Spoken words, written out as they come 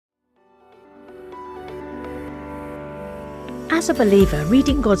As a believer,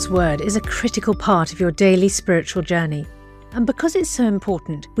 reading God's Word is a critical part of your daily spiritual journey. And because it's so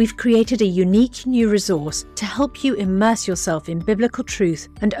important, we've created a unique new resource to help you immerse yourself in biblical truth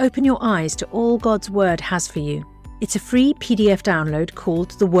and open your eyes to all God's Word has for you. It's a free PDF download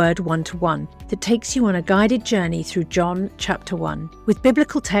called The Word 1-to-1 that takes you on a guided journey through John chapter 1. With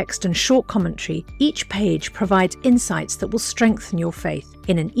biblical text and short commentary, each page provides insights that will strengthen your faith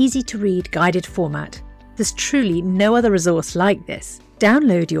in an easy-to-read guided format. There's truly no other resource like this.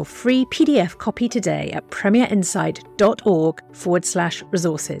 Download your free PDF copy today at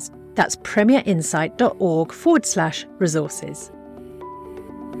premierinsight.org/resources. That's premierinsight.org/resources.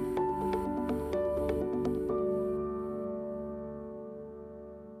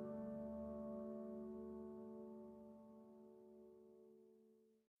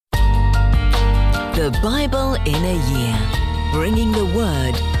 The Bible in a Year, bringing the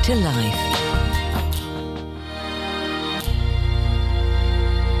Word to life.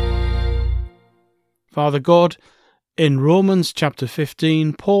 Father God, in Romans chapter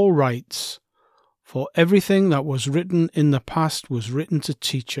 15, Paul writes, "For everything that was written in the past was written to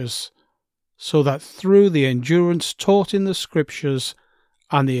teach us, so that through the endurance taught in the Scriptures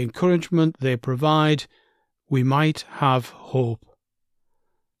and the encouragement they provide, we might have hope."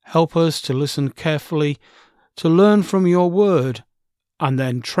 Help us to listen carefully, to learn from your word, and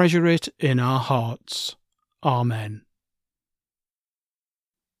then treasure it in our hearts. Amen.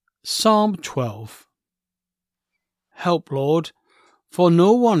 Psalm 12. Help, Lord, for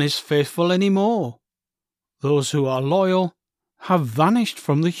no one is faithful any more. Those who are loyal have vanished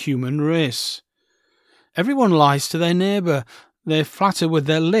from the human race. Everyone lies to their neighbour. They flatter with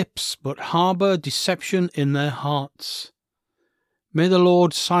their lips, but harbour deception in their hearts. May the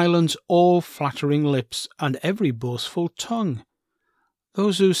Lord silence all flattering lips and every boastful tongue.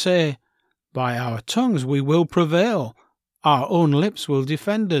 Those who say, "By our tongues we will prevail, our own lips will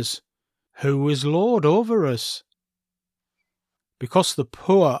defend us. Who is Lord over us?" Because the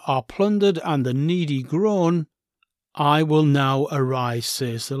poor are plundered and the needy groan, I will now arise,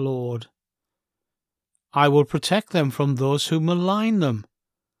 says the Lord. I will protect them from those who malign them.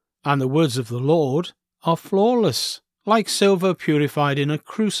 And the words of the Lord are flawless, like silver purified in a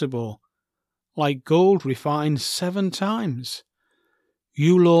crucible, like gold refined 7 times.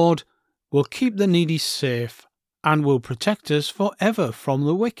 You, Lord, will keep the needy safe and will protect us forever from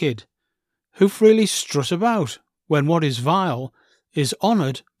the wicked, who freely strut about when what is vile is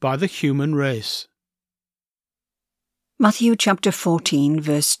honoured by the human race. Matthew chapter 14,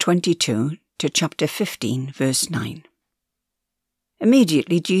 verse 22 to chapter 15, verse 9.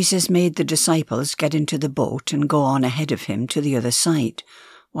 Immediately Jesus made the disciples get into the boat and go on ahead of him to the other side,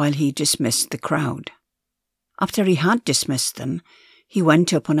 while he dismissed the crowd. After he had dismissed them, he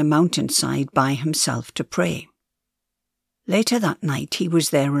went up on a mountainside by himself to pray. Later that night he was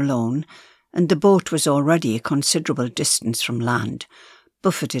there alone, and the boat was already a considerable distance from land,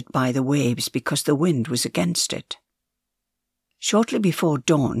 buffeted by the waves because the wind was against it. Shortly before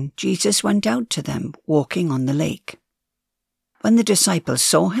dawn, Jesus went out to them, walking on the lake. When the disciples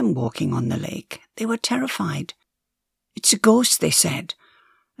saw him walking on the lake, they were terrified. "It's a ghost," they said,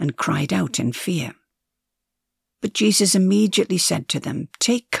 and cried out in fear. But Jesus immediately said to them,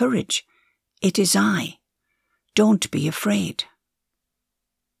 "Take courage, it is I. Don't be afraid."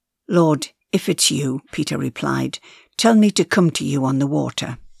 "Lord, if it's you," Peter replied, "tell me to come to you on the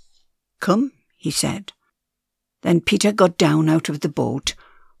water." "Come," he said. Then Peter got down out of the boat,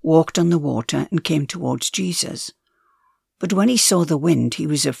 walked on the water, and came towards Jesus. But when he saw the wind, he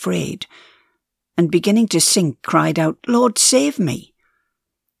was afraid, and beginning to sink, cried out, "Lord, save me!"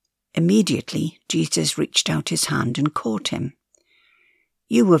 Immediately Jesus reached out his hand and caught him.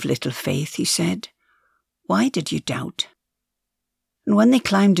 "You of little faith," he said, "why did you doubt?" And when they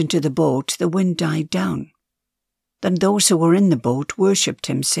climbed into the boat, the wind died down. Then those who were in the boat worshipped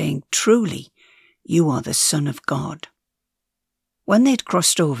him, saying, "Truly, you are the Son of God." When they had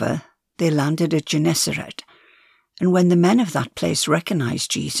crossed over, they landed at Gennesaret, and when the men of that place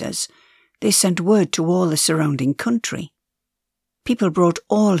recognized Jesus, they sent word to all the surrounding country. People brought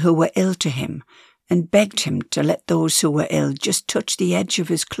all who were ill to him and begged him to let those who were ill just touch the edge of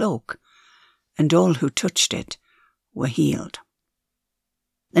his cloak, and all who touched it were healed.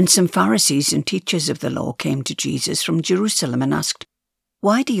 Then some Pharisees and teachers of the law came to Jesus from Jerusalem and asked,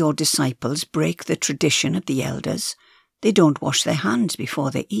 "Why do your disciples break the tradition of the elders? They don't wash their hands before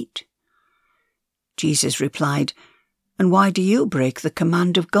they eat." Jesus replied, "And why do you break the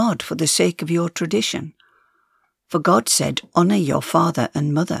command of God for the sake of your tradition? For God said, 'Honour your father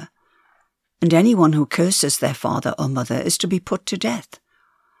and mother,' and anyone who curses their father or mother is to be put to death.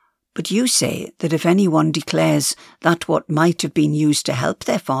 But you say that if anyone declares that what might have been used to help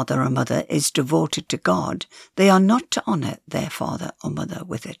their father or mother is devoted to God, they are not to honour their father or mother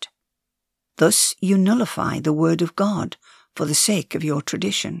with it. Thus you nullify the word of God for the sake of your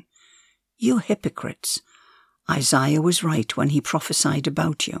tradition. You hypocrites! Isaiah was right when he prophesied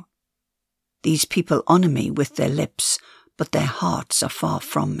about you. These people honour me with their lips, but their hearts are far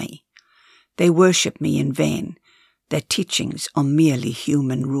from me. They worship me in vain. Their teachings are merely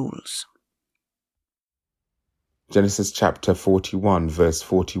human rules. Genesis chapter 41, verse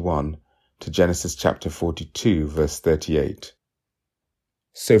 41 to Genesis chapter 42, verse 38.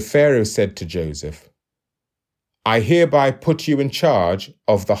 So Pharaoh said to Joseph, I hereby put you in charge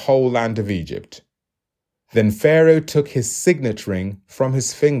of the whole land of Egypt. Then Pharaoh took his signet ring from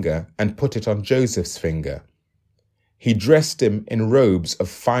his finger and put it on Joseph's finger. He dressed him in robes of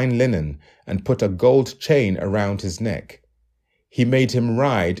fine linen and put a gold chain around his neck. He made him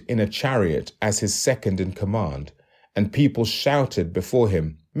ride in a chariot as his second in command, and people shouted before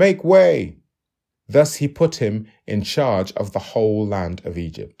him, Make way! Thus he put him in charge of the whole land of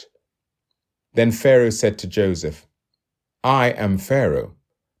Egypt. Then Pharaoh said to Joseph, I am Pharaoh,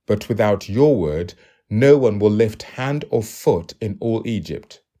 but without your word, no one will lift hand or foot in all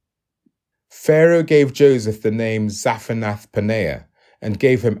Egypt. Pharaoh gave Joseph the name Zaphenath-Paneah, and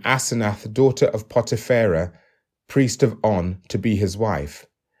gave him Asenath, daughter of Potipharah, priest of On, to be his wife.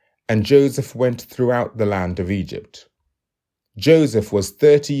 And Joseph went throughout the land of Egypt. Joseph was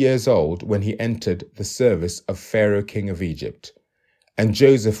 30 years old when he entered the service of Pharaoh king of Egypt. And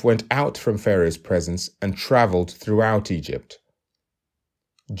Joseph went out from Pharaoh's presence and travelled throughout Egypt.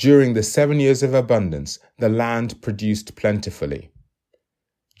 During the 7 years of abundance, the land produced plentifully.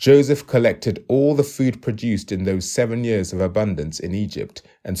 Joseph collected all the food produced in those 7 years of abundance in Egypt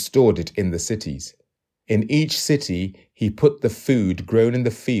and stored it in the cities. In each city he put the food grown in the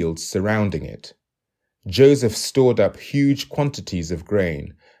fields surrounding it. Joseph stored up huge quantities of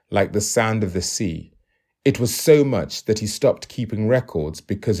grain, like the sand of the sea. It was so much that he stopped keeping records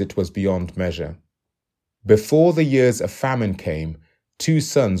because it was beyond measure. Before the years of famine came, 2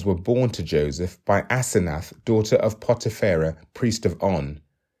 sons were born to Joseph by Asenath, daughter of Potipharah, priest of On.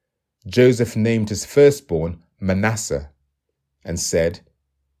 Joseph named his firstborn Manasseh, and said,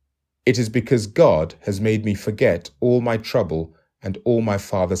 It is because God has made me forget all my trouble and all my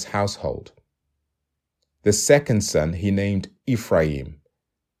father's household. The second son he named Ephraim,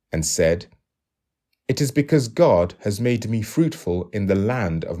 and said, It is because God has made me fruitful in the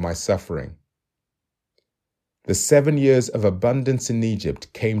land of my suffering. The 7 years of abundance in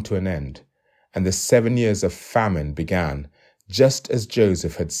Egypt came to an end, and the 7 years of famine began, just as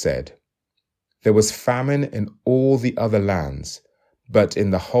Joseph had said. There was famine in all the other lands, but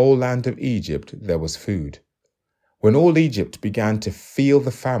in the whole land of Egypt there was food. When all Egypt began to feel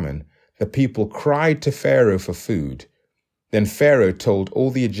the famine, the people cried to Pharaoh for food. Then Pharaoh told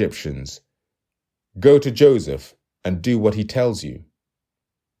all the Egyptians, Go to Joseph and do what he tells you.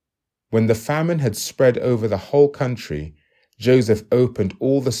 When the famine had spread over the whole country, Joseph opened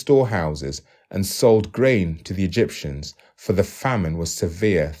all the storehouses and sold grain to the Egyptians, for the famine was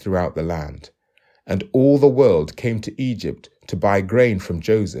severe throughout the land. And all the world came to Egypt to buy grain from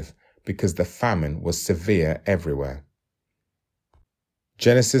Joseph, because the famine was severe everywhere.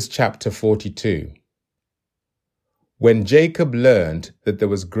 Genesis chapter 42. When Jacob learned that there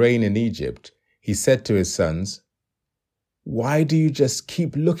was grain in Egypt, he said to his sons, Why do you just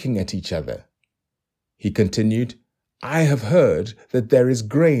keep looking at each other? He continued, I have heard that there is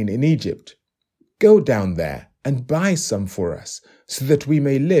grain in Egypt. Go down there and buy some for us, so that we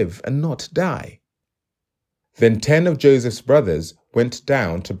may live and not die. Then 10 of Joseph's brothers went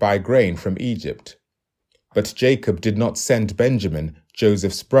down to buy grain from Egypt. But Jacob did not send Benjamin,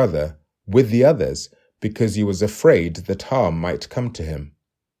 Joseph's brother, with the others, because he was afraid that harm might come to him.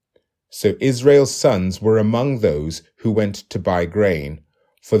 So Israel's sons were among those who went to buy grain,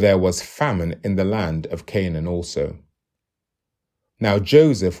 for there was famine in the land of Canaan also. Now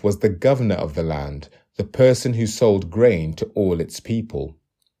Joseph was the governor of the land, the person who sold grain to all its people.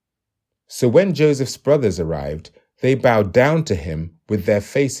 So when Joseph's brothers arrived, they bowed down to him with their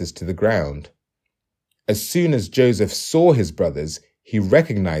faces to the ground. As soon as Joseph saw his brothers, he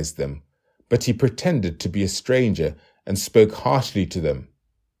recognized them, but he pretended to be a stranger and spoke harshly to them.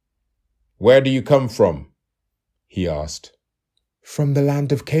 Where do you come from? He asked. From the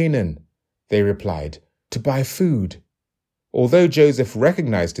land of Canaan, they replied, to buy food. Although Joseph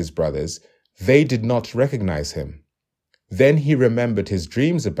recognized his brothers, they did not recognize him. Then he remembered his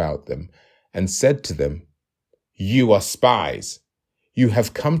dreams about them and said to them, You are spies. You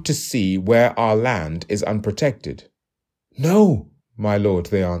have come to see where our land is unprotected. No, "My lord,"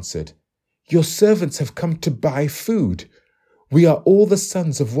 they answered, "your servants have come to buy food. We are all the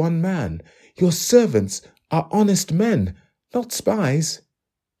sons of one man. Your servants are honest men, not spies."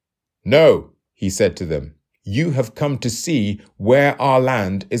 "No," he said to them, "you have come to see where our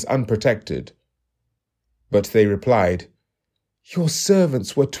land is unprotected." But they replied, "Your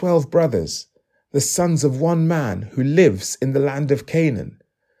servants were 12 brothers, the sons of one man who lives in the land of Canaan.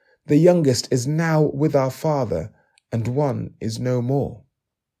 The youngest is now with our father, and one is no more."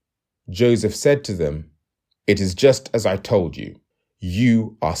 Joseph said to them, "It is just as I told you.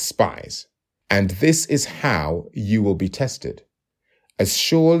 You are spies, and this is how you will be tested. As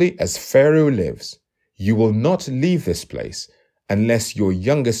surely as Pharaoh lives, you will not leave this place unless your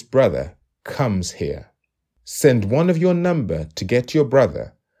youngest brother comes here. Send one of your number to get your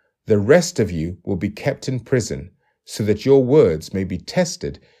brother. The rest of you will be kept in prison, so that your words may be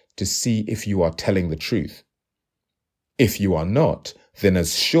tested to see if you are telling the truth. If you are not, then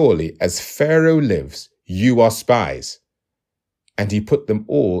as surely as Pharaoh lives, you are spies." And he put them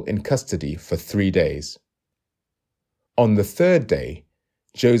all in custody for 3 days. On the 3rd day,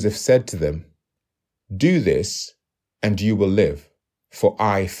 Joseph said to them, "Do this, and you will live, for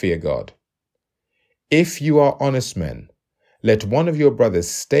I fear God. If you are honest men, let one of your brothers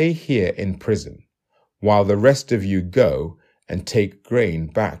stay here in prison, while the rest of you go and take grain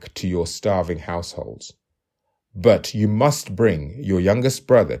back to your starving households. But you must bring your youngest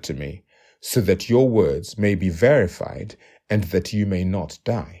brother to me, so that your words may be verified and that you may not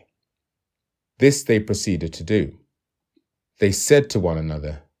die." This they proceeded to do. They said to one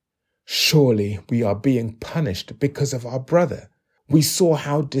another, "Surely we are being punished because of our brother. We saw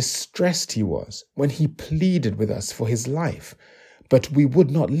how distressed he was when he pleaded with us for his life, but we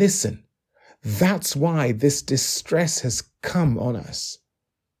would not listen. That's why this distress has come on us."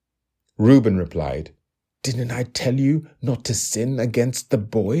 Reuben replied, "Didn't I tell you not to sin against the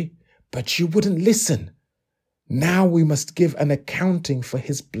boy? But you wouldn't listen. Now we must give an accounting for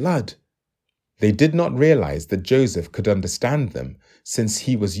his blood." They did not realize that Joseph could understand them, since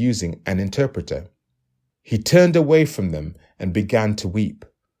he was using an interpreter. He turned away from them and began to weep,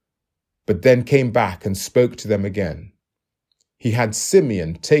 but then came back and spoke to them again. He had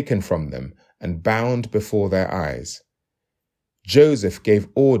Simeon taken from them and bound before their eyes. Joseph gave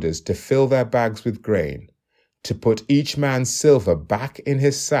orders to fill their bags with grain, to put each man's silver back in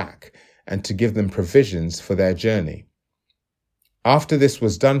his sack, and to give them provisions for their journey. After this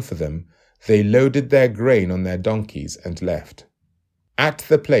was done for them, they loaded their grain on their donkeys and left. At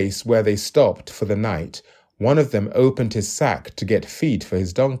the place where they stopped for the night, one of them opened his sack to get feed for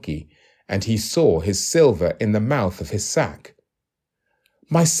his donkey, and he saw his silver in the mouth of his sack.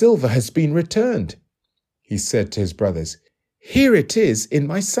 "My silver has been returned," he said to his brothers. "Here it is in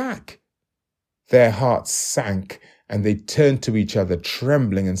my sack." Their hearts sank, and they turned to each other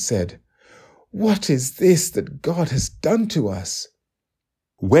trembling and said, "What is this that God has done to us?"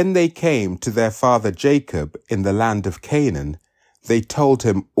 When they came to their father Jacob in the land of Canaan, they told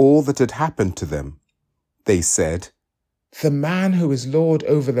him all that had happened to them. They said, "The man who is lord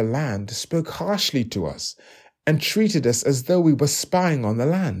over the land spoke harshly to us and treated us as though we were spying on the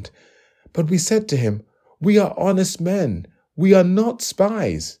land. But we said to him, 'We are honest men. We are not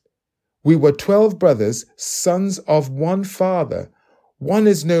spies. We were 12 brothers, sons of one father. One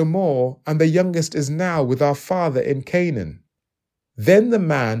is no more, and the youngest is now with our father in Canaan.' Then the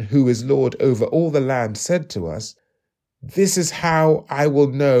man who is lord over all the land said to us, 'This is how I will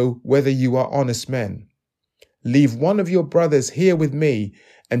know whether you are honest men. Leave one of your brothers here with me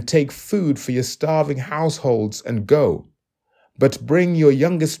and take food for your starving households and go. But bring your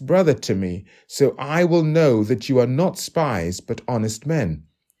youngest brother to me, so I will know that you are not spies but honest men.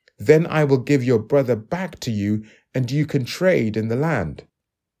 Then I will give your brother back to you, and you can trade in the land.'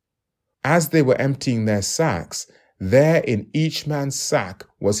 As they were emptying their sacks, there in each man's sack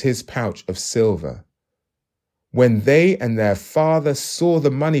was his pouch of silver. When they and their father saw the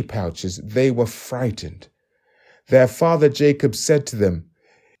money pouches, they were frightened. Their father Jacob said to them,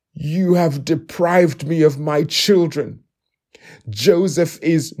 'You have deprived me of my children. Joseph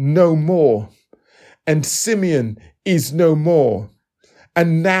is no more, and Simeon is no more,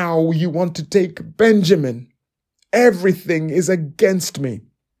 and now you want to take Benjamin. Everything is against me.'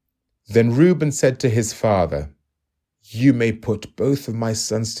 Then Reuben said to his father, 'You may put both of my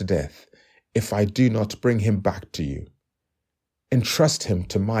sons to death if I do not bring him back to you. Entrust him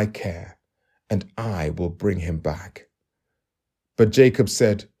to my care, and I will bring him back.' But Jacob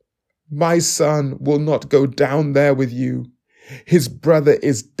said, 'My son will not go down there with you. His brother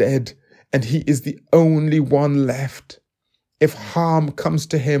is dead, and he is the only one left. If harm comes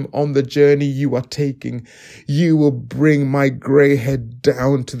to him on the journey you are taking, you will bring my grey head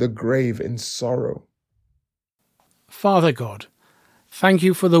down to the grave in sorrow. Father God, thank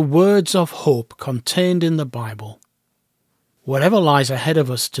you for the words of hope contained in the Bible. Whatever lies ahead of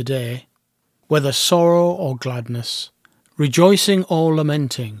us today, whether sorrow or gladness, rejoicing or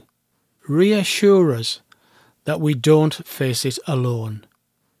lamenting, reassure us that we don't face it alone,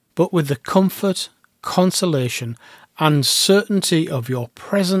 but with the comfort, consolation, and certainty of your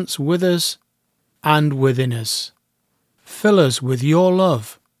presence with us and within us. Fill us with your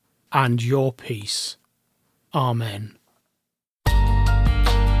love and your peace. Amen.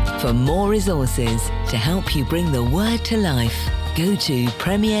 For more resources to help you bring the word to life, go to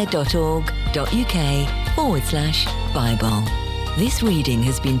premier.org.uk/Bible. This reading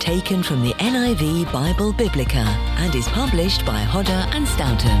has been taken from the NIV Bible Biblica and is published by Hodder and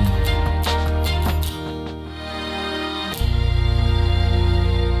Stoughton.